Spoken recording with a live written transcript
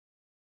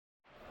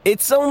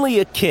It's only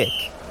a kick,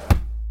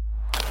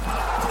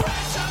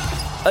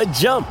 a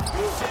jump,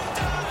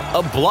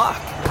 a block.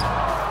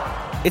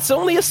 It's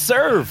only a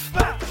serve.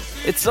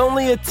 It's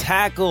only a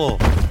tackle,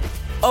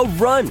 a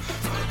run.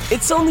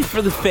 It's only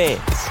for the fans.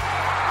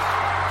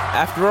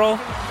 After all,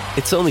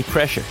 it's only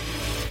pressure.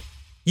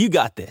 You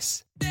got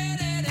this.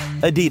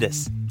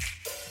 Adidas.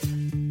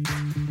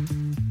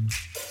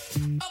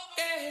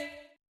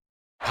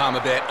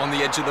 Palmerbet on the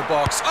edge of the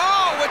box.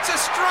 Oh, it's a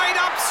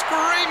straight-up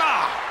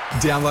screamer!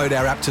 Download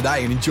our app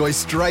today and enjoy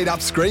straight-up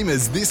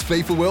screamers this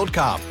FIFA World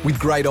Cup with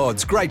great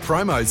odds, great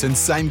promos and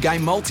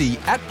same-game multi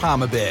at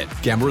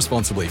Palmerbet. Gamble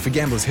responsibly. For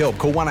Gamblers' Help,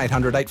 call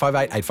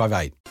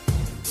 1-800-858-858.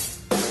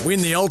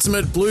 Win the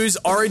ultimate Blues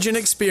Origin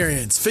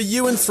experience for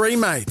you and three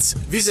mates.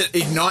 Visit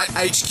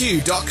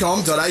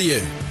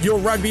ignitehq.com.au. Your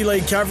rugby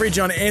league coverage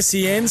on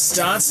SEN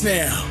starts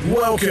now.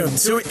 Welcome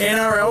to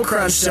NRL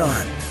Crunch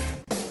Time.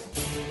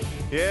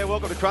 Yeah,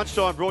 welcome to Crunch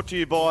Time, brought to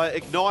you by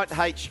Ignite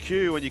HQ,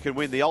 and you can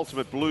win the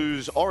ultimate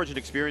Blues Origin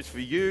experience for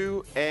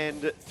you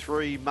and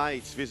three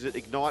mates. Visit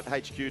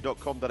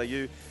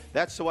ignitehq.com.au.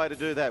 That's the way to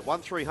do that.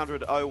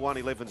 1300 01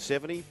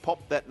 1170.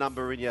 Pop that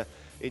number in your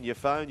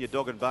phone, your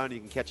dog and bone. You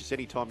can catch us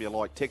anytime you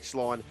like. Text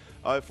line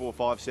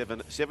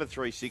 0457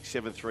 736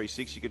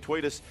 736. You can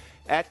tweet us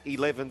at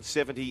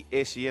 1170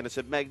 SEN. It's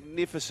a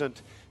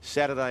magnificent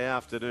Saturday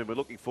afternoon. We're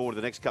looking forward to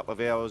the next couple of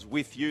hours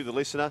with you, the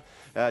listener.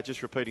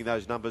 Just repeating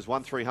those numbers,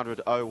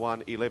 1300 01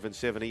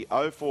 1170,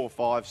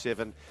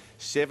 0457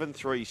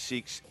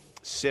 736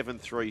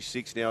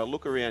 736. Now,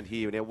 look around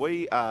here. Now,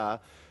 we are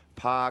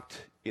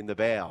parked in the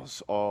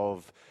bowels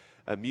of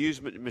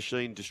Amusement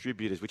Machine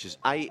Distributors, which is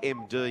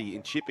AMD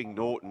in Chipping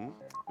Norton.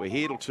 We're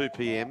here till 2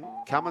 p.m.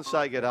 Come and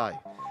say good day.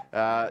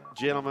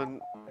 Gentlemen,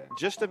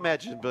 just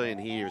imagine being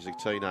here as a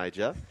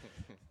teenager.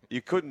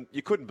 You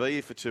couldn't be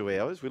here for 2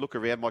 hours. We look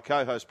around. My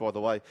co-host, by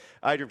the way,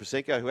 Adrian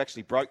Pasenko, who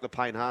actually broke the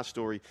Payne Haas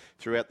story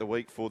throughout the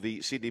week for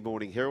the Sydney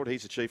Morning Herald.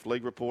 He's the chief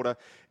league reporter.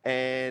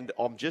 And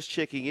I'm just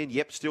checking in.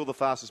 Yep, still the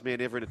fastest man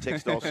ever in a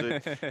textile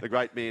suit, the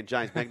great man,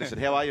 James Magnuson.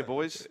 How are you,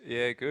 boys?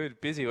 Yeah, good.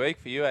 Busy week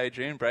for you,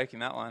 Adrian, breaking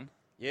that one.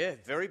 Yeah,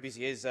 very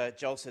busy. As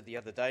Joel said the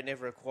other day,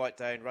 never a quiet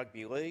day in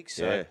rugby league.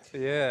 So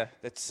yeah.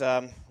 That's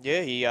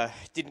he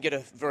didn't get a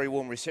very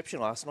warm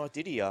reception last night,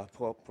 did he?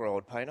 Poor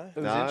old Payno. It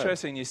was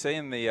interesting. You see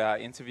in the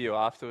interview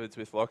afterwards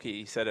with Lockie,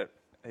 he said it.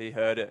 He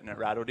heard it and it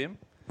rattled him.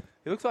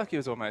 He looked like he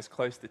was almost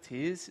close to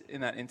tears in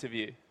that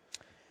interview.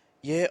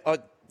 Yeah,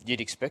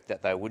 you'd expect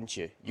that though, wouldn't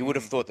you? You would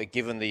have thought that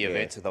given the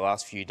events of the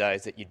last few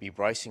days that you'd be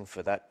bracing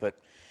for that, but.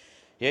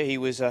 Yeah, he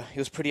was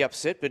pretty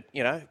upset, but,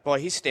 you know, by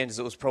his standards,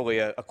 it was probably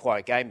a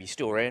quiet game. He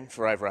still ran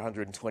for over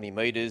 120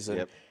 metres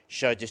and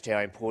showed just how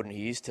important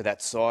he is to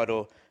that side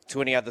or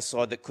to any other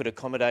side that could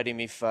accommodate him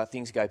if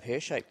things go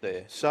pear-shaped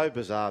there. So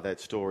bizarre, that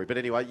story. But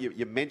anyway,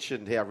 you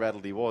mentioned how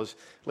rattled he was.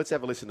 Let's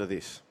have a listen to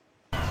this.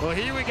 Well,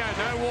 here we go.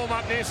 No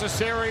warm-up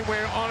necessary.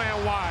 We're on our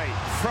way.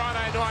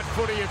 Friday night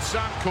footy at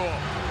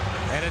Suncorp.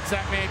 And it's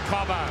that man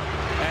Cobbo.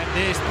 And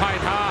there's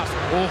Payne Haas.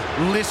 Oh,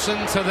 listen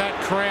to that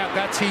crowd.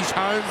 That's his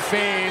home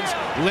fans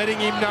letting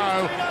him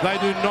know they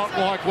do not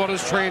like what has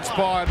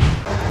transpired.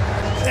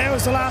 That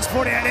was the last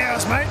 48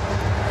 hours, mate.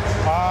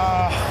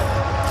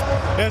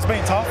 It's been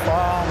tough.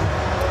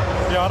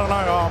 I don't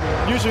know.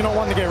 Usually not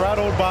one to get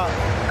rattled, but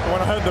when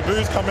I heard the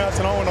boos come out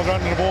tonight when I was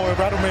running the ball, it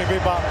rattled me a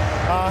bit. But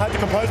I had to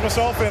compose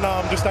myself and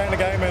just stay in the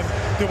game and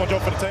do my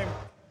job for the team.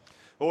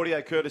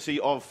 Audio courtesy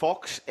of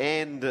Fox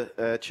and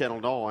Channel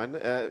 9.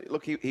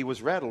 Look, he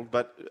was rattled,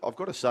 but I've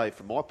got to say,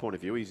 from my point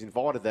of view, he's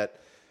invited that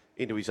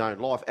into his own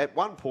life. At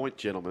one point,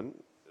 gentlemen,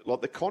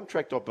 like the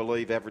contract, I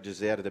believe,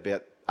 averages out at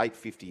about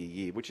 $850 a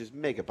year, which is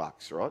mega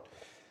bucks, right?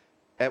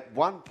 At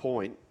one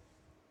point,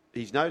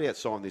 he's no doubt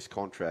signed this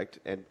contract,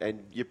 and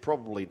you're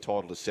probably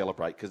entitled to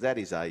celebrate because that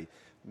is a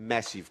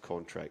massive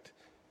contract.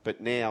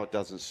 But now it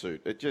doesn't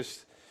suit.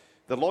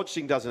 The Lodge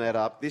thing doesn't add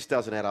up. This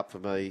doesn't add up for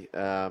me.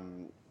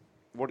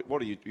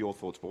 What are your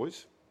thoughts,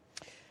 boys?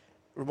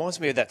 Reminds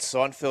me of that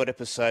Seinfeld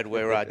episode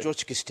where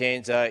George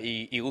Costanza,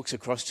 he looks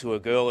across to a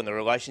girl and the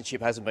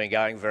relationship hasn't been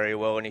going very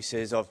well and he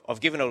says,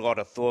 I've given it a lot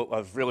of thought,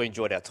 I've really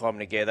enjoyed our time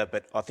together,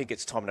 but I think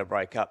it's time to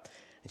break up.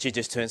 And she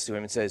just turns to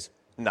him and says,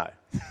 no.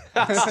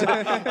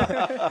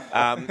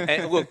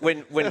 And look,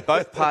 when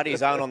both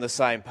parties aren't on the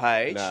same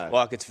page,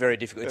 it's very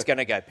difficult. It's going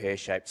to go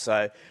pear-shaped.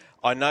 So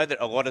I know that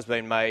a lot has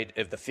been made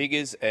of the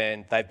figures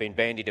and they've been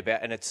bandied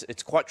about, and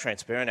it's quite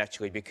transparent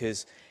actually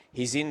because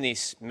he's in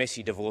this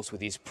messy divorce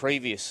with his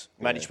previous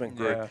management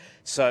group. Yeah.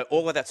 So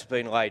all of that's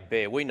been laid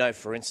bare. We know,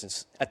 for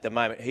instance, at the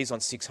moment, he's on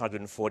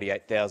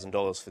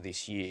 $648,000 for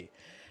this year.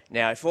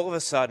 Now, if all of a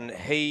sudden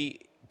he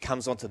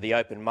comes onto the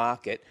open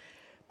market,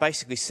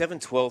 basically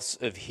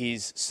 7/12 of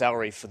his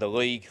salary for the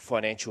league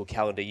financial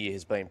calendar year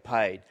has been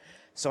paid.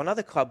 So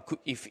another club,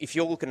 if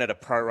you're looking at a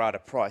pro rata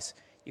price,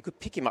 you could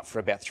pick him up for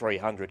about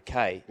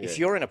 $300K. Yeah. If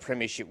you're in a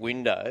premiership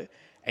window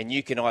and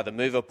you can either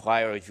move a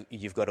player or if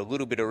you've got a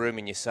little bit of room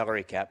in your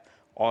salary cap,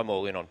 I'm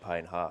all in on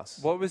Payne Haas.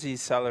 What was his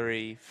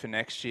salary for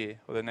next year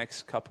or the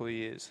next couple of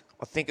years?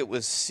 I think it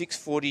was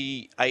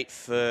 $648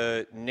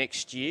 for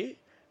next year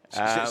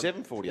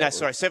 748. No,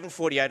 sorry,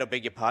 748. I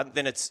beg your pardon.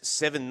 Then it's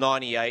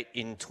 798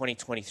 in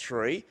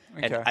 2023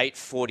 and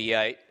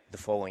 848 the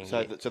following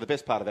year. So the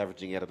best part of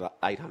averaging out about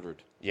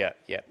 800. Yeah.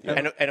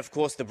 And of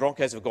course, the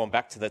Broncos have gone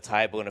back to the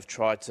table and have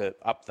tried to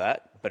up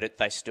that, but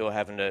they still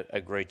haven't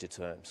agreed to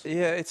terms.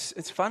 Yeah,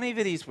 it's funny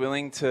that he's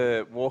willing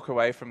to walk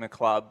away from the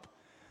club,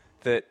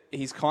 that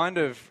he's kind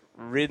of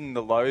ridden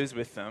the lows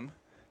with them.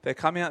 They're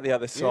coming out the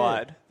other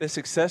side. Yeah. They're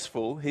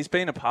successful. He's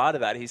been a part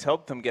of that. He's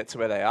helped them get to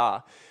where they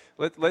are.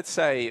 Let's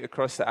say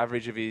across the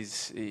average of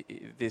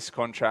this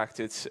contract,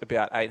 it's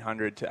about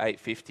 800 to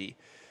 850.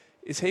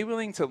 Is he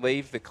willing to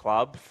leave the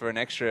club for an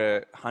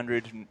extra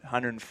 100,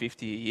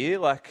 150 a year?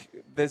 Like,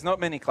 there's not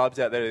many clubs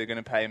out there that are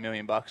going to pay $1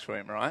 million for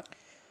him, right?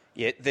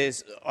 Yeah,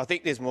 I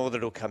think there's more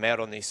that will come out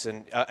on this.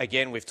 And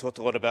again, we've talked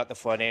a lot about the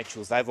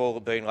financials. They've all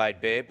been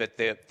laid bare, but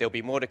there'll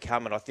be more to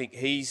come. And I think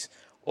he's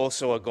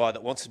also a guy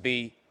that wants to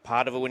be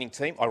part of a winning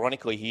team.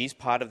 Ironically, he is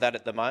part of that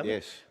at the moment.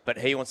 Yes. But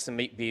he wants to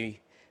be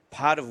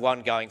part of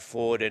one going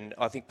forward. And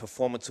I think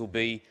performance will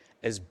be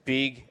as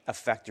big a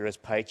factor as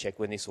paycheck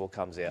when this all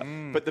comes out.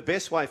 But the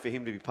best way for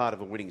him to be part of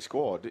a winning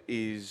squad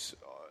is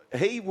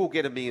he will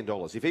get $1 million.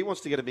 If he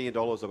wants to get $1 million,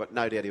 I've got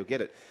no doubt he'll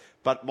get it.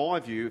 But my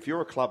view, if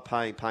you're a club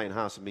paying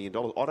Haas $1 million,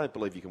 I don't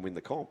believe you can win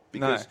the comp.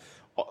 Because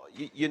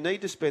you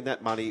need to spend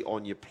that money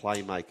on your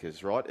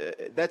playmakers,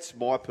 right? That's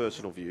my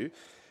personal view.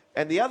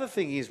 And the other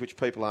thing is, which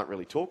people aren't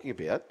really talking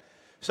about,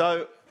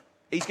 so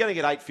he's going to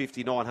get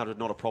 850, 900,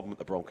 not a problem at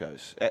the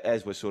Broncos,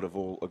 as we're sort of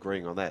all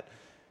agreeing on that.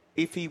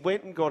 If he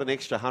went and got an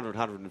extra 100,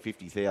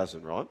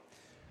 150,000, right,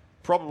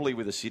 probably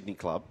with a Sydney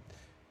club,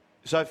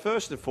 so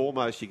first and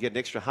foremost, you get an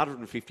extra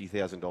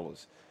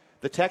 $150,000.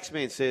 The tax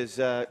man says,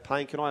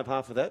 Payne, can I have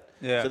half of that?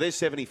 Yeah. So there's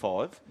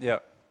 75. Yeah.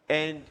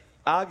 And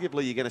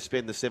arguably you're going to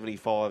spend the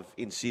 75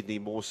 in Sydney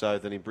more so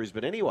than in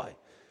Brisbane anyway.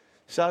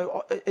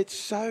 So it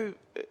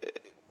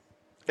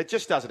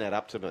just doesn't add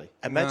up to me.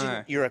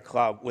 Imagine you're a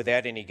club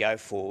without any go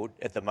forward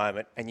at the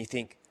moment and you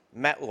think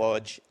Matt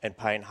Lodge and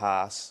Payne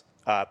Haas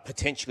are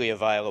potentially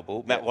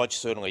available. Matt Lodge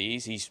certainly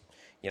is.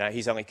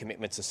 His only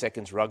commitment's a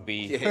seconds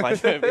rugby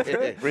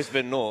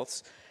Brisbane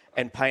Norths.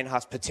 And Payne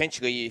Haas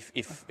potentially,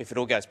 if it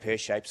all goes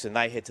pear-shaped and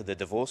they head to the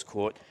divorce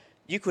court,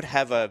 you could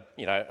have a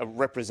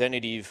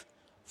representative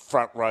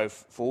front row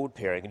forward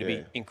pairing. It'd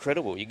be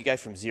incredible. You could go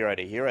from zero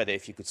to hero there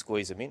if you could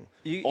squeeze them in.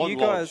 You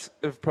guys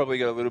have probably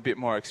got a little bit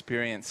more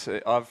experience.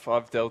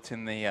 I've dealt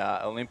in the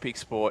Olympic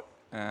sport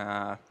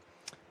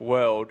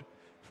world.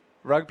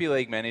 Rugby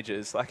league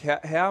managers, like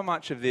how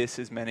much of this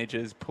is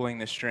managers pulling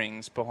the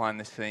strings behind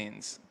the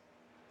scenes?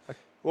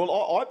 Well,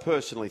 I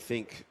personally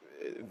think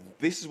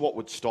this is what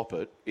would stop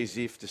it, is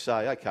if to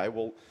say, okay,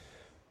 well,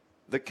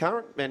 the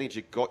current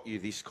manager got you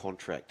this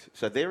contract,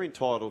 so they're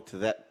entitled to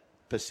that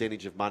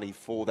percentage of money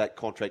for that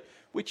contract,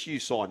 which you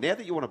signed. Now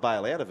that you want to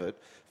bail out of it,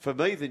 for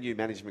me, the new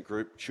management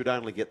group should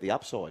only get the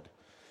upside.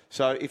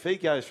 So if he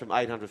goes from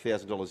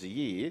 $800,000 a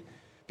year,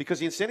 because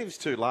the incentive is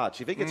too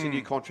large. If he gets a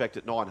new contract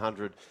at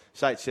 900,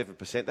 say it's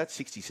 7%, that's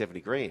 60,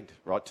 70 grand,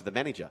 right, to the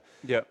manager.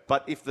 Yeah.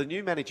 But if the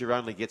new manager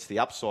only gets the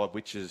upside,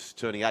 which is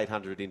turning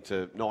 800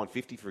 into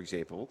 950, for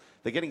example,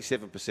 they're getting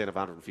 7% of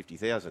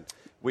 150,000,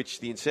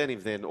 which the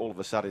incentive then all of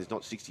a sudden is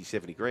not 60,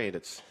 70 grand,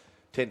 it's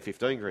 10,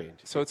 15 grand.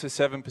 So it's a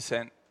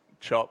 7%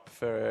 chop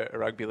for a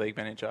rugby league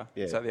manager.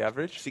 Yeah. Is that the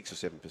average? 6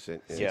 or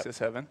 7%. Yeah. 6 or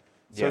 7.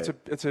 So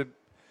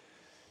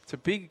it's a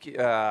big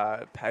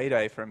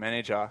payday for a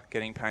manager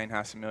getting Payne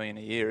Haas $1 million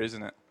a year,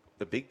 isn't it?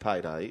 The big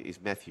payday is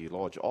Matthew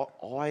Lodge.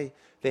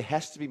 There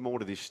has to be more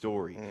to this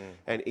story.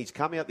 And he's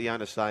come out the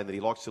owner saying that he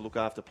likes to look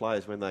after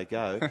players when they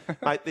go.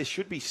 Mate, there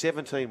should be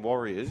 17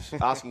 Warriors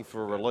asking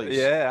for a release.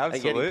 Yeah,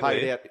 absolutely. And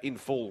getting paid out in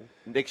full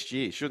next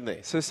year, shouldn't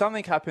there? So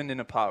something happened in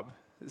a pub.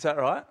 Is that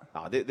right?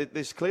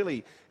 There's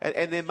clearly...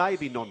 And there may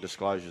be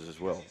non-disclosures as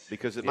well,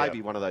 because it may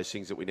be one of those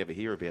things that we never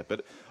hear about.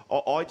 But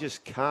I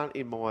just can't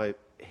in my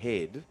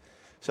head...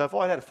 So if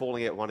I had a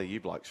falling out with one of you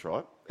blokes,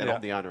 right, and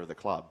I'm the owner of the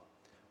club,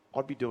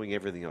 I'd be doing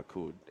everything I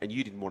could, and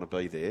you didn't want to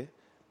be there,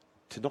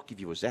 to not give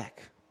you a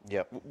Zach.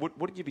 Yep.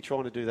 Wouldn't you be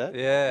trying to do that?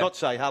 Yeah. Not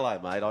say, hello,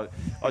 mate.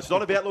 It's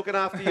not about looking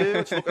after you.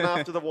 It's looking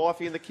after the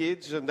wifey and the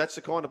kids, and that's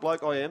the kind of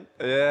bloke I am.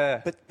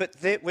 Yeah. But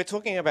we're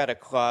talking about a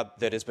club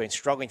that has been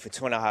struggling for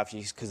 2.5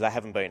 years because they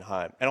haven't been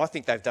home. And I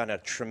think they've done a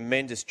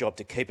tremendous job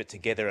to keep it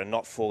together and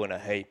not fall in a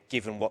heap,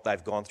 given what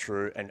they've gone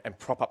through, and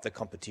prop up the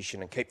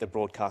competition and keep the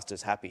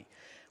broadcasters happy.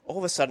 All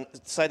of a sudden,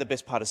 say the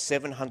best part of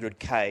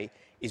 $700K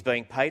is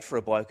being paid for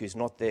a bloke who's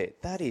not there.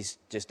 That is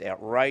just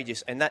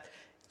outrageous. And that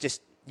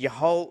just, your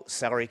whole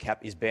salary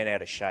cap is bent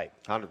out of shape.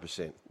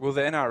 100%. Will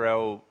the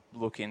NRL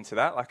look into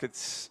that? Like,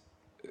 is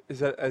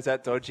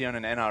that dodgy on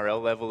an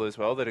NRL level as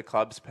well, that a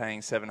club's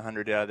paying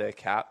 $700 out of their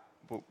cap?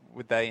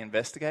 Would they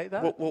investigate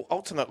that? Well,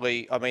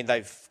 ultimately, I mean,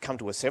 they've come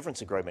to a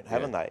severance agreement,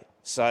 haven't they?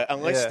 So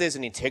unless there's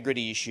an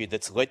integrity issue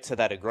that's led to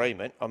that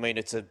agreement, I mean,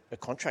 it's a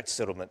contract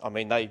settlement. I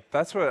mean,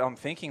 That's what I'm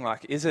thinking.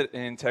 Like, is it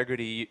an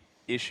integrity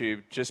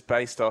issue just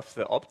based off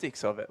the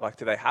optics of it? Like,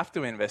 do they have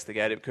to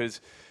investigate it? Because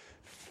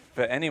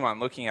for anyone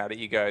looking at it,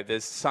 you go,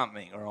 there's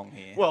something wrong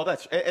here. Well,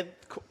 and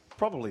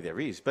probably there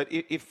is. But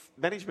if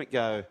management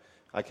go,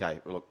 okay,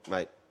 well, look,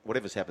 mate,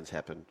 whatever's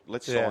happened.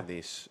 Let's sign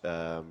this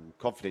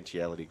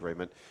confidentiality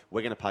agreement.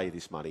 We're going to pay you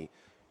this money.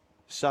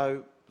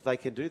 So they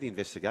can do the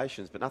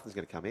investigations, but nothing's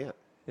going to come out.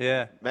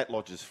 Yeah. Matt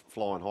Lodge is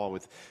flying high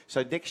with...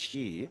 So next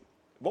year,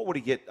 what would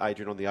he get,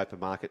 Adrian, on the open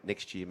market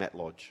next year, Matt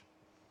Lodge?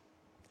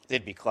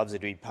 There'd be clubs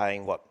that'd be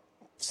paying, what,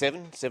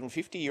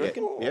 $750, you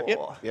reckon?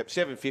 Yep,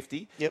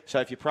 $750. Yep.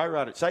 So if you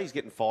prorate it, say he's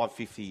getting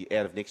 $550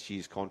 out of next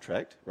year's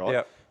contract, right?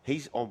 Yep.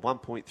 He's on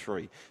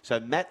 1.3. So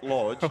Matt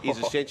Lodge is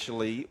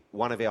essentially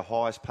one of our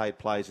highest paid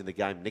players in the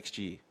game next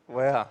year.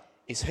 Wow.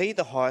 Is he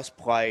the highest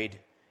paid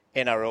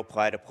NRL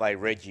player to play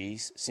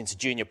Reggies since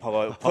Junior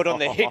Polo put on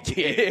the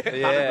headgear?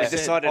 Yeah. He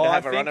decided to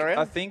have a run around?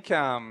 I think,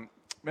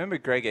 remember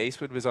Greg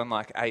Eastwood was on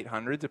like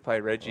 800 to play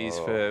Reggies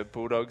for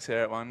Bulldogs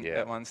there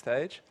at one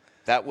stage?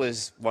 That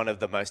was one of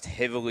the most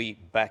heavily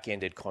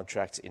back-ended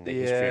contracts in the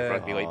history of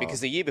rugby league, because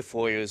the year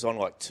before he was on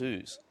like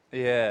 2s.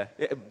 Yeah.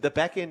 The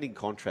back-ending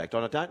contract,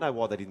 and I don't know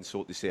why they didn't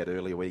sort this out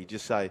earlier, where you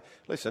just say,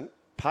 listen,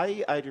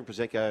 pay Adrian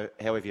Proszenko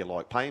however you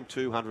like. Pay him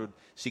 200,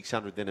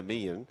 600, then $1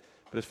 million.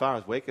 But as far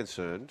as we're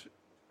concerned,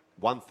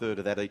 1/3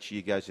 of that each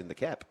year goes in the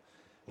cap.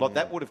 Like,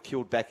 that would have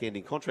killed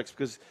back-ending contracts,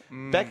 because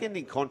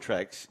back-ending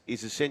contracts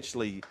is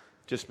essentially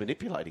just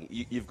manipulating.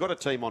 You've got a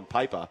team on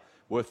paper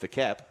worth the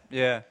cap.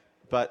 Yeah.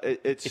 But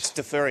it's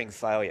deferring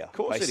failure. Of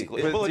course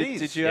basically. it is. Well, it is.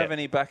 Did you have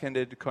any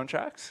back-ended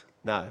contracts?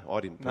 No, I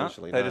didn't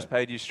personally. They just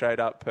paid you straight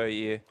up per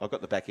year. I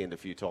got the back end a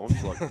few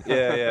times. Like,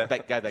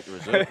 go back to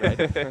reserve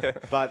grade.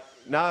 But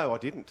no, I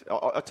didn't.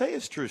 I'll tell you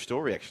a true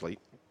story, actually.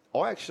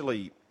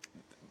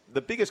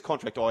 The biggest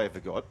contract I ever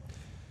got,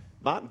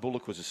 Martin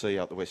Bullock was the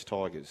CEO at the West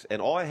Tigers,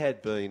 and I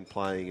had been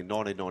playing in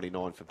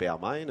 1999 for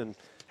Balmain and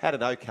had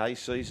an okay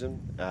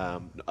season,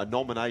 a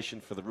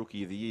nomination for the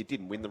Rookie of the Year,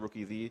 didn't win the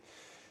Rookie of the Year.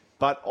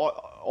 But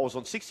I was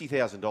on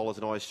 $60,000,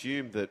 and I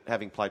assumed that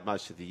having played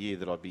most of the year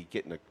that I'd be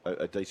getting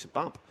a decent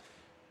bump.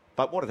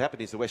 But what had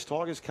happened is the West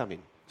Tigers come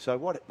in. So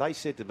what they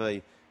said to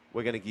me,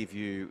 we're going to give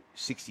you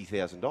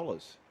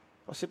 $60,000.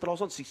 I said, but I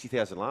was on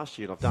 $60,000 last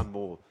year, and I've done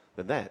more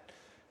than that.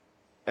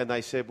 And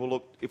they said, well,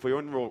 look, if we're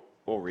in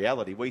all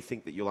reality, we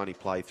think that you'll only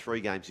play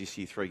 3 games this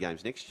year, 3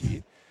 games next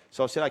year.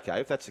 So I said, okay,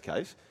 if that's the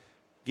case,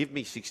 give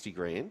me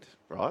 $60,000,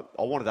 right?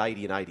 I wanted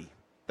 80 and 80.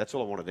 That's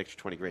all I wanted, an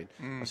extra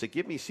 $20,000. I said,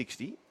 give me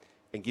 60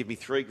 and give me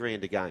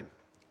 $3,000 a game.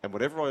 And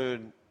whatever I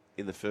earn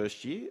in the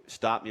first year,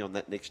 start me on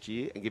that next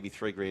year and give me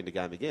 $3,000 a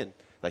game again.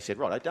 They said,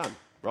 right, done,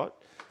 right?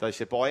 They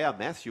said, by our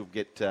maths, you'll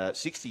get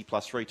 60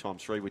 plus 3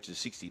 times 3, which is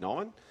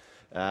 69.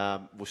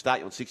 We'll start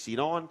you on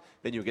 69,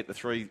 then you'll get the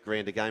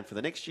 $3,000 a game for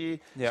the next year.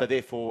 Yep. So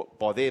therefore,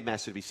 by their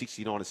maths, it'd be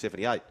 69 and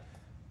 78.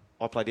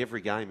 I played every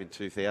game in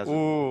 2000.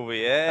 Ooh,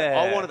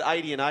 yeah. I wanted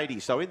 80 and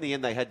 80, so in the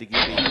end they had to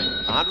give me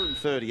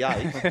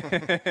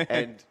 138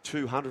 and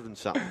 200 and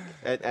something.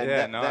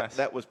 And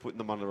that was putting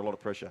them under a lot of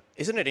pressure.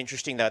 Isn't it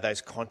interesting, though,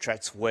 those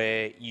contracts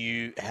where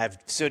you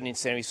have certain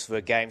incentives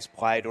for games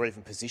played or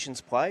even positions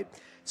played?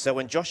 So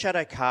when Josh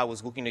Addo-Carr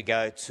was looking to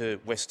go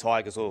to West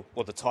Tigers, or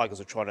the Tigers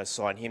were trying to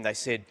sign him, they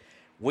said,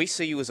 we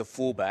see you as a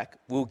fullback,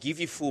 we'll give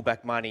you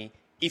fullback money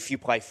if you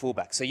play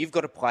fullback. So you've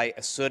got to play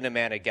a certain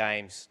amount of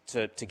games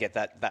to get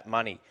that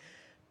money.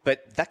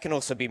 But that can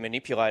also be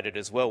manipulated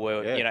as well,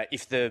 where, you know,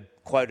 if the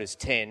quota's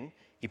 10,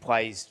 he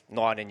plays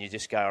 9 and you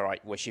just go, all right,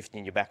 we're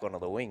shifting you back onto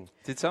the wing.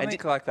 Did something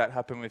like that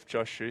happen with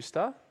Josh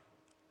Schuster?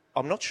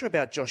 I'm not sure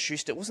about Josh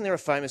Schuster. Wasn't there a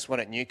famous one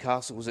at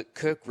Newcastle? Was it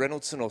Kirk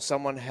Reynoldson, or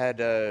someone had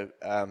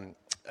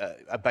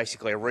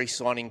basically a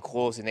re-signing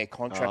clause in their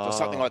contract or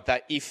something like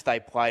that if they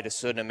played a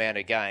certain amount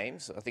of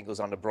games? I think it was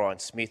under Brian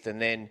Smith,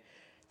 and then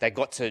they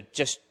got to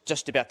just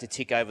about to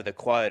tick over the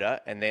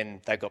quota, and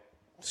then they got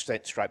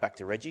sent straight back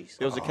to Reggie's.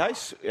 There was a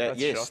case,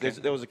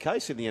 there was a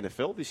case in the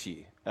NFL this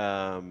year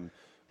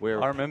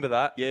where I remember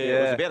that. Yeah,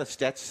 it was about a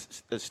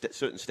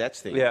certain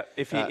stats thing. Yeah,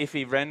 if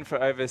he ran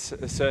for over a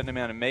certain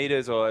amount of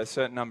metres or a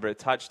certain number of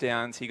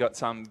touchdowns, he got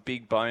some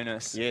big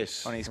bonus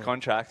on his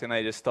contract, and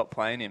they just stopped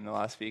playing him the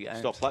last few games.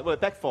 Stopped playing. Well,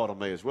 it backfired on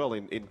me as well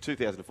in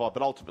 2005,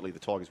 but ultimately the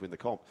Tigers win the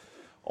comp.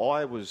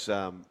 I was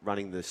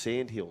running the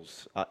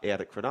Sandhills out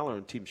at Cronulla,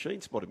 and Tim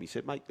Sheen spotted me. He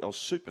said, mate, I was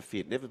super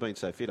fit, never been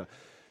so fit.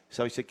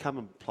 So he said, come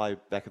and play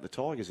back at the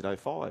Tigers in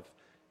 05.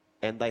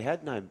 And they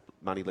had no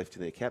money left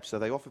in their cap, so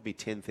they offered me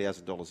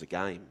 $10,000 a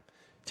game.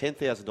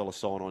 $10,000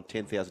 sign-on,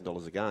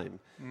 $10,000 a game.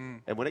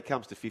 And when it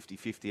comes to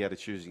 50-50 out of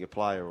choosing a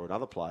player or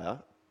another player,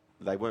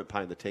 they weren't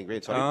paying the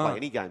 $10,000, so I didn't play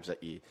any games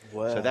that year.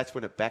 Wow. So that's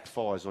when it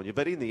backfires on you.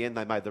 But in the end,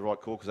 they made the right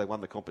call because they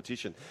won the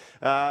competition.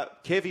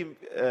 Kevin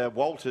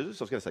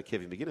Walters, I was going to say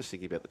Kevin McGuinness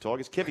thinking about the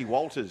Tigers. Kevin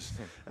Walters,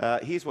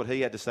 here's what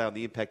he had to say on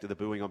the impact of the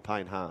booing on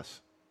Payne Haas.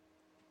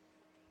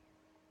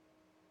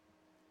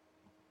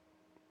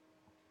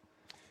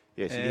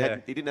 Yes,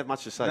 he didn't have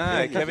much to say.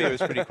 No, Kevin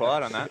was pretty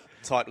quiet on that.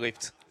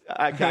 Tight-lipped.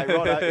 Okay,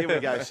 right, here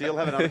we go. So you'll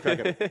have another crack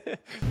at it.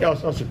 Yeah, I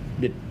was a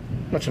bit,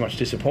 not so much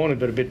disappointed,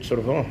 but a bit sort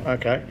of,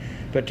 okay.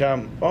 But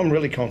I'm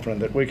really confident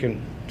that we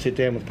can sit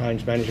down with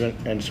Payne's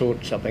management and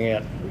sort something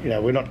out. You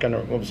know, we're not going to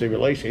obviously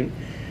release him,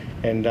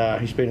 and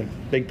he's been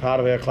a big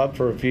part of our club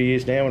for a few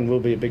years now, and will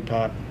be a big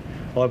part,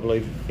 I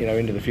believe, you know,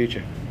 into the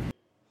future.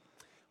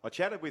 I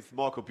chatted with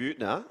Michael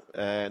Butner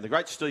and the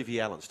great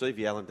Stevie Allen.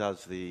 Stevie Allen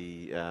does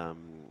the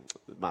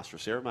Master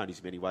of Ceremonies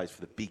in many ways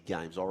for the big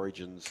games,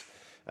 Origins.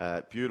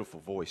 Beautiful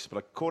voice. But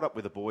I caught up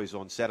with the boys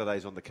on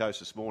Saturdays on the coast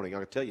this morning. I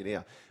can tell you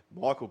now,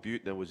 Michael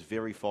Butner was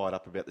very fired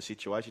up about the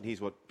situation. Here's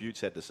what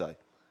Butts had to say.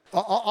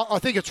 I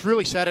think it's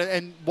really sad.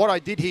 And what I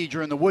did hear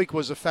during the week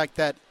was the fact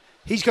that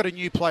he's got a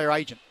new player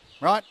agent,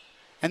 right?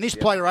 And this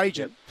player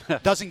agent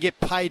doesn't get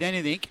paid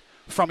anything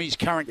from his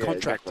current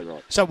contract. Exactly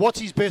right. So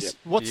what's his best?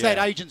 What's that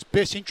agent's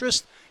best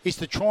interest? Is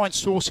to try and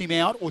source him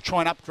out or try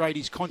and upgrade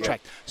his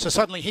contract. So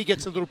suddenly he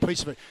gets a little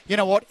piece of it. You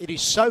know what? It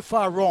is so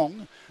far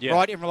wrong,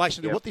 right, in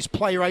relation to what this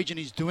player agent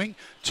is doing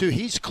to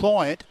his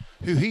client,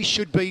 who he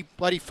should be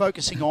bloody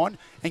focusing on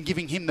and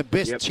giving him the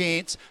best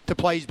chance to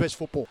play his best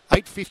football.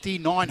 850,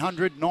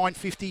 900,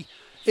 950.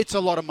 It's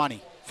a lot of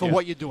money for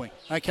what you're doing,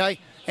 okay?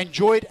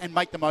 Enjoy it and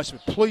make the most of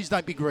it. Please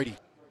don't be greedy.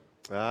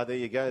 There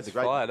you go. The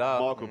great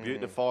Michael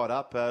Butner fired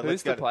up.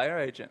 Who's the player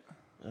agent?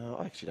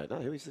 I actually don't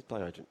know. Who is the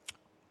player agent?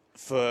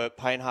 For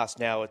Payne Haas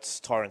now,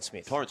 it's Tyron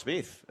Smith. Tyron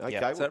Smith. Okay.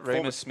 Yeah. Is that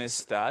Remus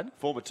Smith's dad?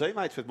 Former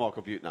teammates with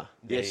Michael Butner.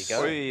 There you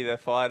go. They're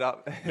fired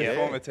up.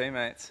 Former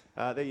teammates.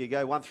 There you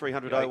go.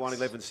 1300 01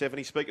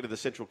 1170. Speaking of the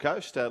Central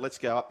Coast, let's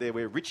go up there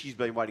where Richie's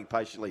been waiting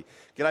patiently.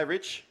 G'day,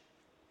 Rich.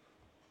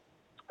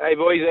 Hey,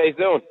 boys. How you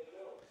doing?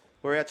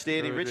 We're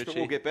outstanding, Rich, but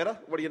we'll get better.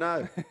 What do you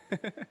know?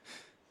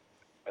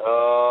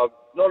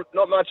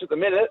 Not much at the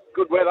minute.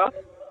 Good weather.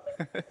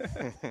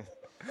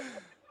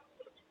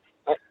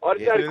 I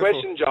just had a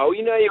question, Joel.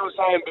 You know, you were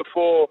saying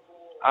before,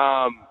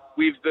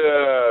 with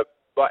the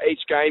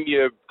each game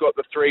you've got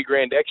the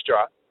 $3,000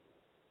 extra.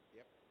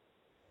 Yep.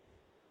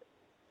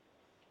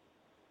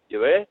 You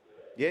there?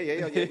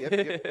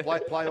 Yeah.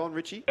 Play on,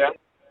 Richie. Yeah.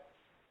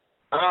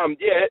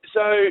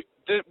 So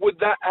would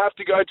that have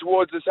to go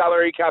towards the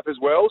salary cap as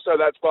well? So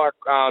that's like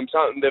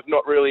something they've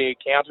not really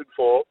accounted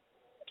for.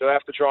 Do they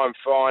have to try and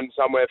find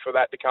somewhere for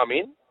that to come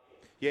in?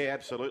 Yeah,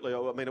 absolutely. I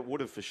mean, it would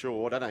have for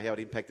sure. I don't know how it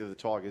impacted the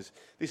Tigers.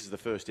 This is the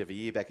first ever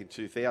year back in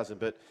 2000,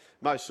 but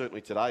most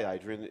certainly today,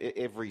 Adrian,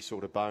 every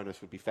sort of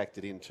bonus would be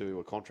factored into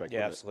a contract.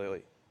 Yeah,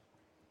 absolutely.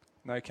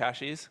 No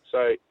cashies.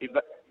 So if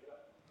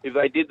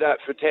they did that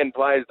for 10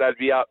 players, they'd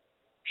be up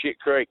shit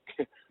creek.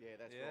 That's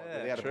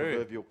right. Without a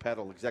proverbial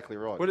paddle, exactly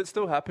right. Would it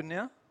still happen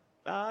now?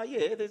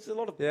 There's a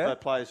lot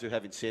of players who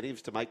have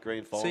incentives to make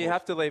grand finals. So you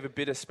have to leave a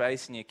bit of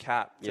space in your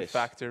cap to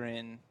factor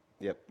in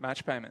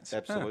match payments.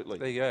 Absolutely.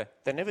 There you go.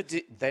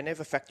 They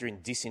never factor in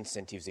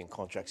disincentives in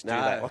contracts, do they?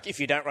 Like if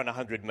you don't run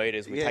 100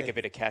 metres, we take a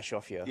bit of cash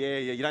off you. Yeah.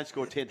 You don't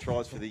score 10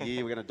 tries for the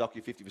year, we're going to dock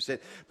you 50%.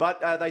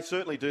 But they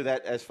certainly do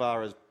that as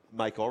far as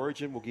make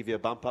Origin. We'll give you a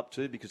bump up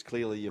too because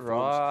clearly your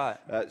forms.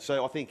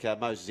 So I think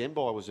Moses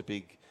Zembai was a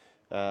big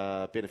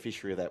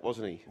beneficiary of that,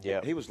 wasn't he?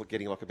 Yeah. He was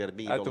getting like about $1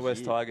 million at the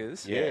West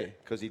Tigers. Yeah,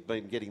 because he'd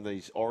been getting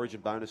these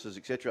Origin bonuses,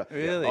 etc.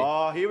 Really?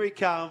 Oh, here he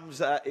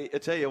comes. I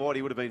tell you what,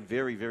 he would have been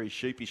very, very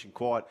sheepish and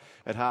quiet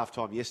at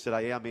halftime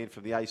yesterday. Our man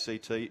from the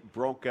ACT,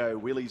 Bronco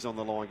Willie's on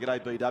the line. G'day,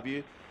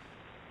 BW.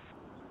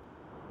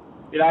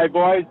 G'day,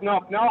 boys.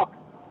 Knock, knock.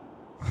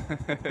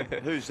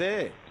 Who's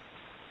there?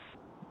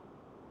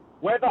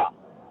 Weather.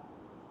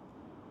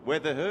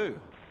 Weather who?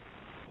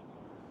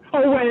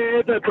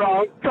 We're the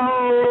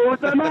Broncos,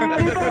 the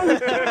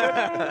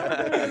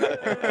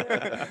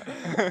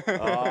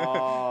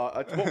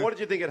What did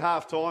you think at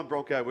half-time,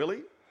 Bronco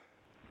Willie?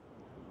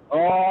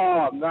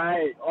 Oh,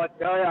 mate, I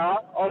tell you, I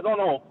was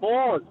on all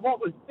fours. What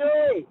was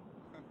doing?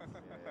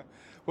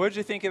 What did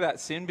you think of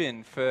that sin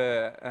bin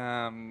for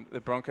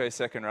the Broncos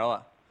second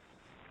rower?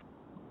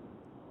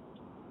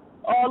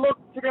 Oh, look,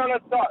 to be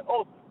honest,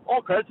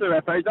 all credit to the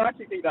referees. I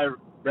actually think they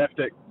refed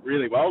it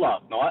really well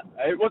last night.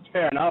 It was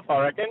fair enough, I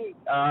reckon.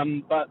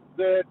 But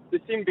the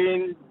sin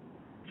bin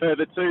for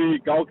the two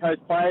Gold Coast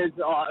players,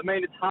 I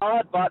mean, it's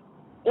hard, but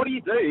what do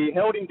you do? He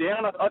held him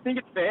down. I think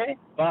it's fair,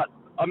 but,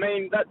 I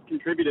mean, that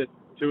contributed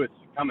to us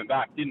coming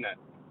back, didn't it?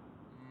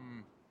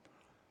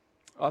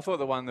 I thought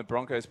the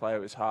Broncos player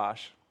was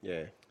harsh.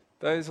 Yeah.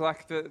 Those,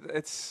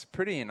 it's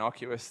pretty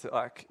innocuous.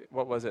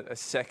 What was it? A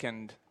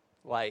second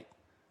late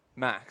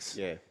max.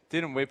 Yeah.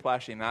 Didn't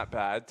whiplash him that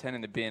bad. 10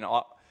 in the bin.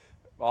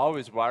 I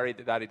was worried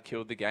that had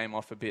killed the game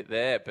off a bit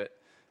there, but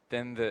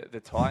then the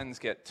Titans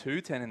get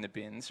 2 10 in the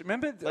bins.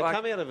 Remember? They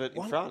come out of it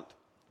in front.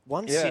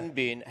 One sin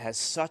bin has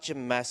such a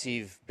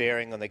massive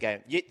bearing on the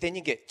game. Then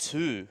you get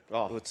 2.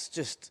 Oh, it's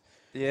just...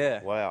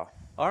 Yeah. Wow.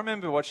 I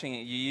remember watching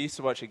it. You used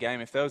to watch a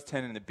game. If there was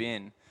 10 in the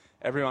bin,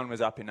 everyone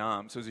was up in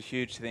arms. It was a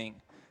huge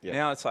thing. Yep.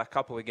 Now it's like a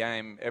couple of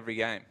game every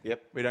game.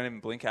 Yep. We don't even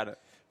blink at it.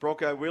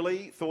 Bronco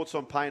Willie, thoughts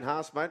on Payne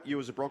Haas, mate? You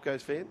as a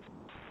Broncos fan?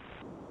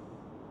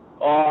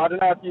 Oh, I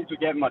don't know if you were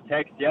getting my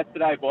text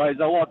yesterday, boys.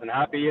 I wasn't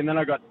happy, and then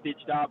I got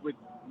stitched up with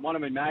one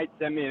of my mates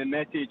sent me a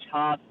message,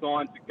 Haas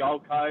signed to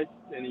Gold Coast,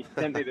 and he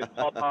sent me the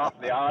top half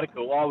of the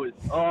article. I was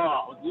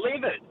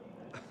livid.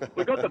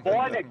 We've got the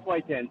bye next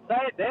weekend. Say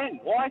it then.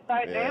 Why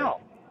say it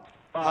now?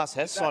 Haas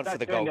has signed for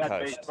the Gold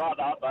Coast.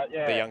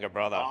 The younger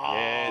brother.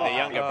 The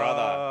younger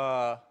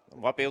brother.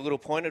 Might be a little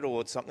pointed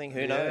towards something.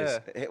 Who knows?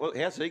 Well,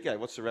 how's he go?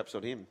 What's the raps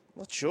on him?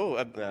 Not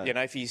sure. You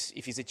know, if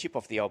he's a chip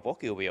off the old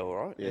block, he'll be all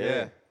right.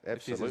 Yeah,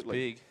 absolutely. If he's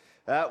big.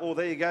 Well,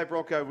 there you go,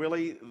 Bronco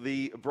Willie.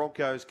 The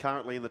Broncos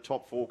currently in the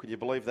top 4. Can you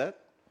believe that?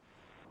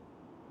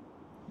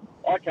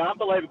 I can't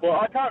believe it, boy.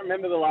 I can't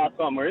remember the last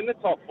time we're in the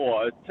top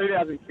 4. It's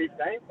 2015,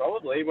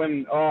 probably,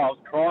 when I was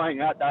crying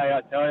that day, I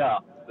tell you.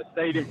 The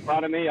seat in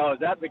front of me, I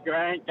was at the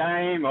Grant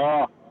game.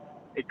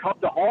 It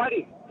copped a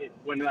hiding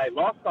when they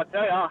lost. I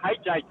tell you, I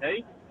hate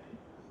JT.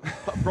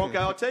 Bronco,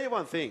 I'll tell you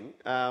one thing.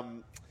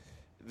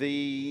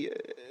 The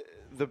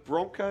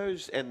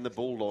Broncos and the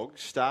Bulldogs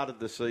started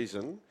the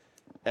season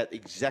at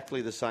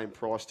exactly the same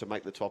price to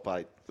make the top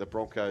 8, the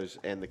Broncos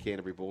and the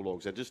Canterbury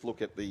Bulldogs. And just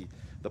look at the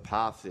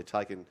path they're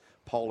taking,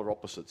 polar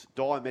opposites,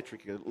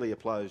 diametrically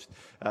opposed,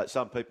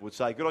 some people would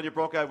say. Good on you,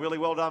 Bronco Willie.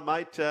 Well done,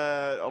 mate.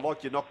 I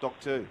like your knock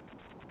too.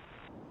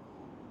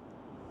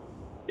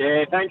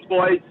 Yeah, thanks,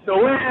 boys. So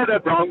we're the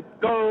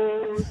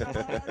Broncos.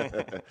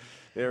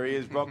 There he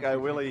is, Bronco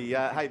Willie.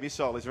 Hey,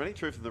 Missile, is there any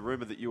truth in the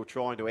rumour that you were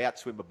trying to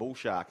outswim a bull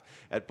shark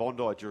at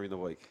Bondi during the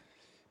week?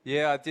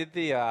 Yeah, I did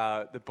the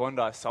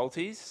Bondi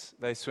Salties.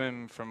 They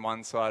swim from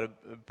one side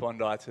of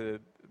Bondi to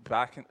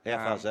back. How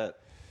far is that?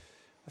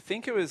 I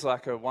think it was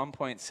like a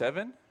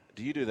 1.7.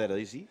 Do you do that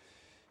easy?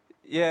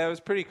 Yeah, it was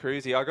pretty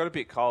cruisy. I got a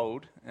bit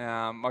cold.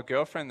 My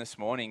girlfriend this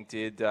morning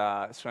did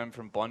swim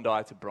from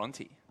Bondi to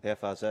Bronte. How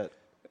far is that?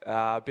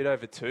 A bit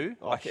over 2,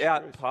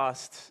 out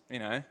past,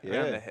 around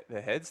the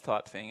heads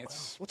type thing.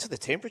 It's What's the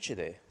temperature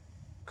there?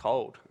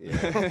 Cold.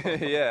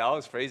 Yeah, I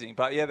was freezing.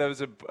 But yeah, there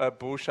was a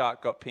bull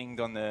shark got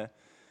pinged on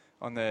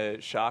the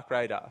shark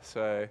radar.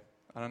 So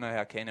I don't know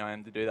how keen I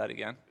am to do that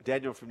again.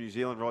 Daniel from New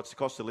Zealand writes, the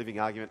cost of living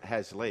argument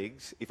has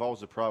legs. If I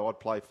was a pro, I'd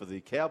play for the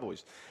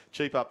Cowboys.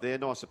 Cheap up there,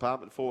 nice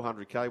apartment,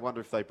 $400K.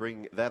 Wonder if they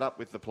bring that up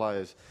with the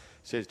players,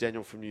 says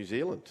Daniel from New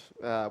Zealand.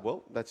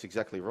 Well, that's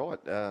exactly right.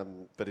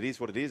 But it is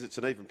what it is. It's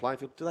an even playing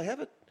field. Do they have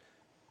it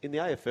in the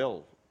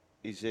AFL?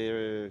 Is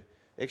there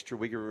extra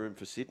wiggle room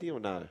for Sydney or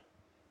no?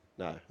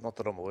 No. Not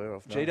that I'm aware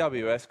of. No.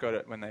 GWS got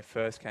it when they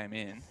first came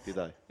in. Did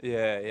they?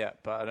 Yeah,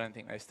 but I don't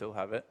think they still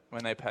have it.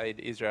 When they paid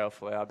Israel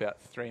Folau about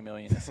 $3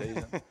 million a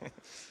season.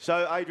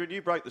 So, Adrian,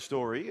 you broke the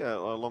story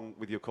along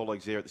with your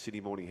colleagues there at the Sydney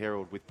Morning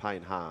Herald with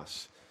Payne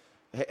Haas.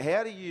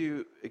 How do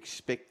you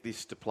expect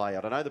this to play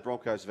out? I know the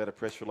Broncos have had a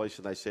press release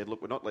and they said,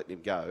 look, we're not letting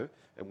him go,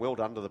 and well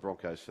done to the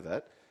Broncos for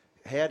that.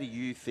 How do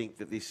you think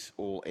that this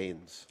all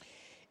ends?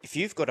 If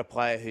you've got a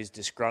player who's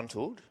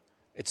disgruntled,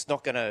 it's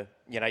not going to,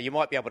 you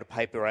might be able to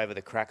paper over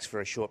the cracks for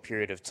a short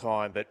period of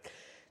time. But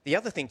the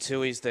other thing,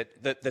 too, is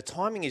that the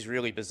timing is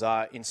really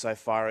bizarre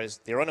insofar as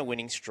they're on a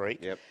winning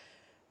streak. Yep.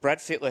 Brad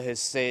Fittler has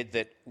said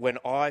that when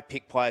I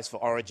pick players for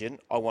Origin,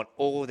 I want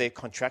all of their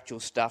contractual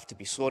stuff to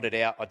be sorted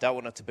out. I don't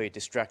want it to be a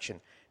distraction.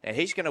 Now,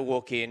 he's going to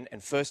walk in,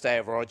 and first day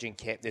of Origin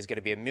camp, there's going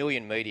to be 1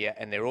 million media,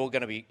 and they're all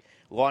going to be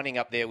lining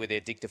up there with their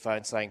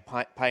dictaphone saying,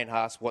 Payne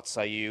Haas, what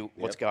say you?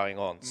 What's going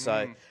on?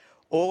 So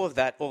all of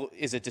that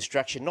is a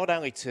distraction, not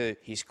only to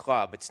his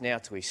club, it's now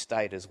to his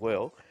state as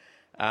well.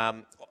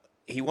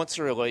 He wants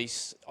a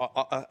release.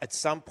 At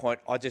some point,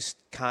 I just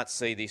can't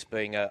see this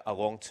being a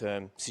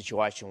long-term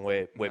situation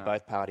where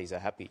both parties are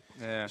happy.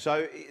 Yeah.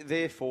 So,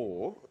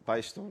 therefore,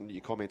 based on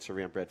your comments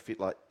around Brad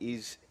Fittler,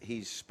 is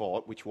his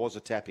spot, which was a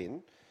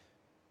tap-in,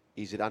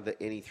 is it under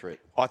any threat?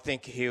 I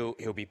think he'll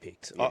be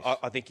picked. Yes.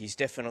 I think he's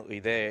definitely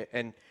there.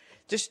 And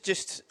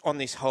just on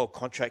this whole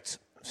contract,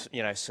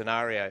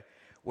 scenario,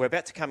 we're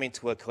about to come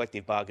into a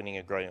collective bargaining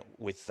agreement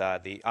with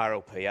the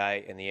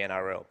RLPA and the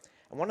NRL.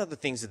 And one of the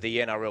things that the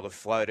NRL have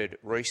floated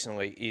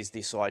recently is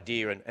this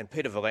idea, and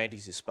Peter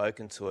Volantis has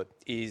spoken to it,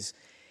 is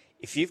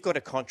if you've got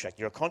a contract,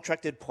 you're a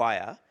contracted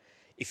player,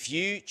 if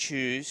you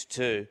choose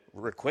to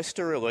request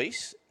a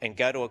release and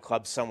go to a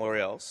club somewhere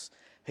else,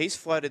 he's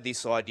floated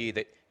this idea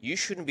that you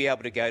shouldn't be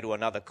able to go to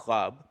another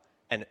club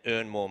and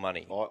earn more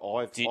money.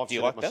 I've do you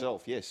said like it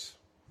myself,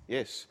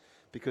 yes,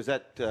 because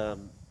that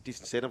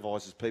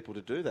disincentivises people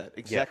to do that.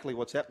 Exactly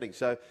what's happening.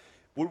 So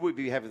would we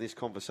be having this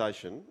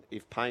conversation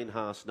if Payne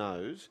Haas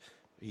knows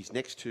his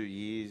next 2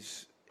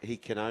 years he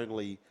can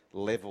only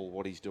level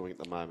what he's doing at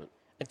the moment?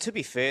 And to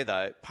be fair,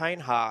 though,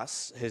 Payne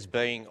Haas has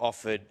been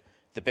offered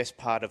the best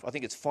part of, I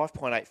think it's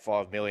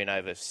 $5.85 million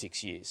over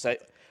 6 years. So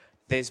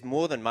there's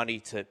more than money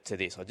to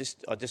this. I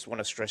just want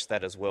to stress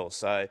that as well.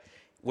 So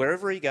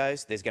wherever he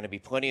goes, there's going to be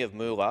plenty of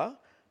moolah.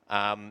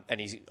 And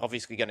he's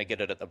obviously going to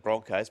get it at the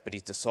Broncos, but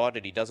he's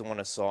decided he doesn't want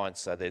to sign,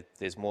 so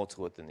there's more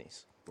to it than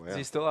this. Wow. Is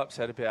he still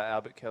upset about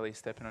Albert Kelly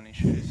stepping on his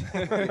shoes?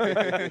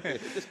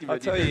 I'll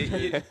tell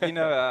you,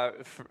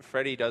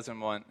 Freddie doesn't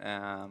want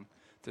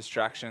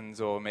distractions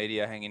or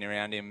media hanging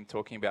around him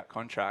talking about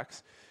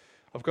contracts.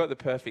 I've got the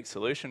perfect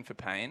solution for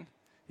Payne.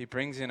 He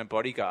brings in a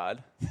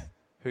bodyguard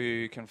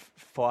who can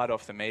fight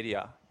off the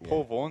media. Yeah.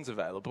 Paul Vaughan's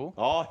available.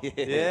 Oh, yeah.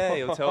 Yeah,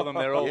 he'll tell them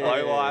they're all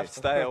low life,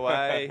 stay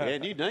away. Yeah,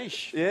 new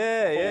niche.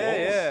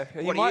 Yeah.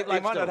 He might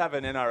not have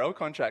an NRL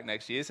contract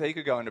next year, so he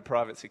could go into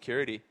private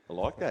security. I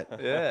like that.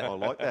 Yeah. I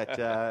like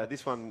that.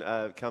 This one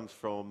comes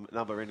from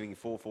number ending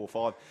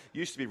 445.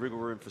 Used to be wriggle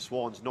room for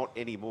Swans, not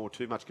anymore.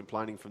 Too much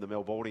complaining from the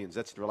Melbournians.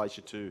 That's in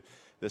relation to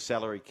the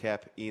salary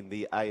cap in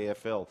the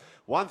AFL.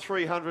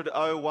 1300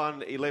 01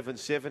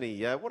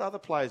 1170. What other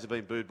players have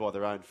been booed by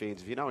their own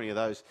fans? If you know any of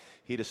those,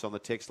 hit us on the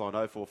text line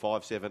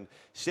 0457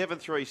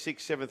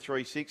 736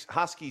 736.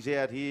 Husky's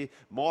out here.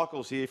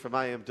 Michael's here from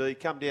AMD.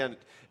 Come down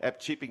at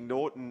Chipping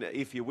Norton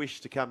if you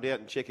wish to come down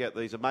and check out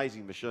these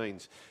amazing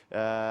machines.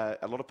 A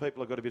lot of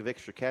people have got a bit of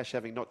extra cash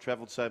having not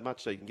travelled so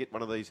much, so you can get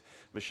one of these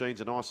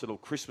machines, a nice little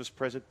Christmas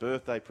present,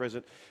 birthday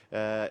present,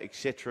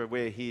 etc.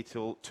 We're here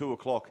till 2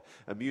 o'clock.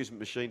 Amusement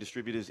machine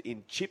distributors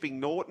in Chipping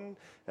Norton.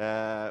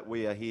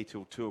 We are here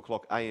till 2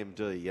 o'clock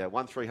AMD.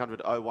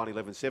 1300 01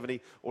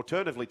 1170.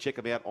 Alternatively, check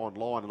them out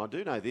online. And I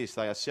do know this,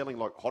 they are selling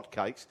like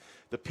hotcakes.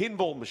 The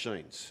pinball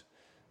machines.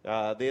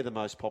 They're the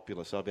most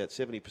popular, so about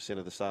 70%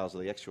 of the sales are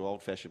the actual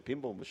old-fashioned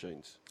pinball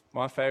machines.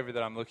 My favourite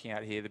that I'm looking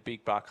at here, the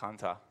Big Buck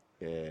Hunter.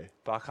 Yeah.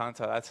 Buck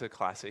Hunter, that's a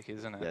classic,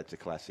 isn't it? That's a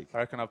classic. I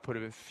reckon I've put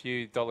a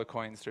few dollar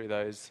coins through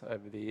those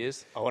over the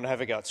years. I want to have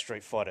a go at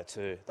Street Fighter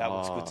too. That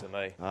looks good to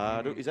me.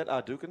 Is that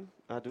Ardukin?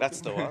 That's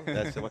the one.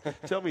 That's the one.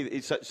 Tell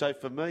me, so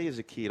for me as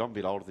a kid, I'm a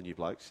bit older than you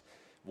blokes,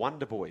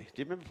 Wonder Boy.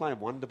 Do you remember playing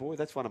Wonder Boy?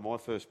 That's one of my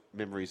first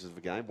memories of the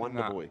game.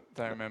 Wonder Boy.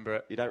 Don't remember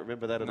it. You don't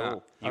remember that at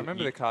all? I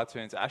remember the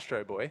cartoons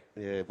Astro Boy.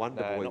 Yeah,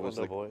 Wonder Boy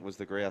was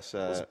the grouse.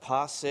 There was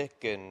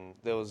Parsec and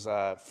there was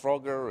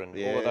Frogger and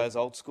all of those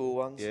old school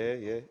ones.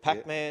 Yeah.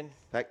 Pac-Man.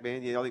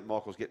 Pac-Man, I think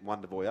Michael's getting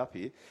Wonder Boy up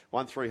here.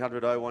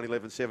 1300 01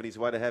 1170 is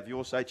the way to have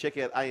your say. Check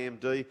out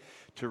AMD.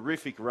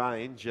 Terrific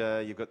range.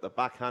 You've got the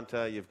Buck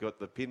Hunter, you've got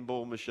the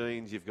pinball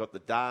machines, you've got the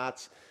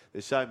darts.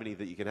 There's so many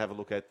that you can have a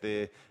look at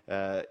there.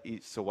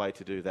 It's a way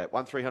to do that.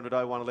 1300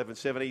 01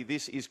 1170.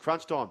 This is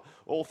Crunch Time.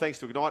 All thanks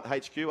to Ignite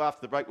HQ.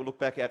 After the break, we'll look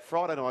back at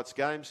Friday night's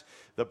games.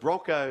 The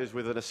Broncos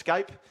with an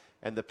escape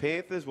and the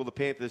Panthers. Well, the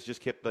Panthers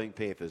just kept being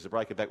Panthers. A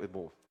break, and back with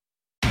more.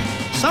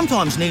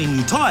 Sometimes needing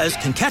new tyres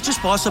can catch us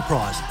by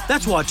surprise.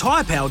 That's why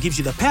Tyre Power gives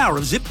you the power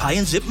of Zip Pay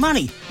and Zip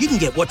Money. You can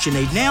get what you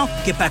need now,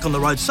 get back on the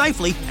road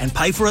safely and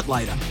pay for it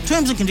later.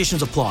 Terms and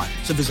conditions apply.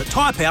 So visit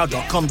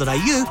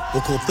tyrepower.com.au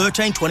or call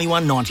 13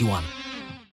 21 91.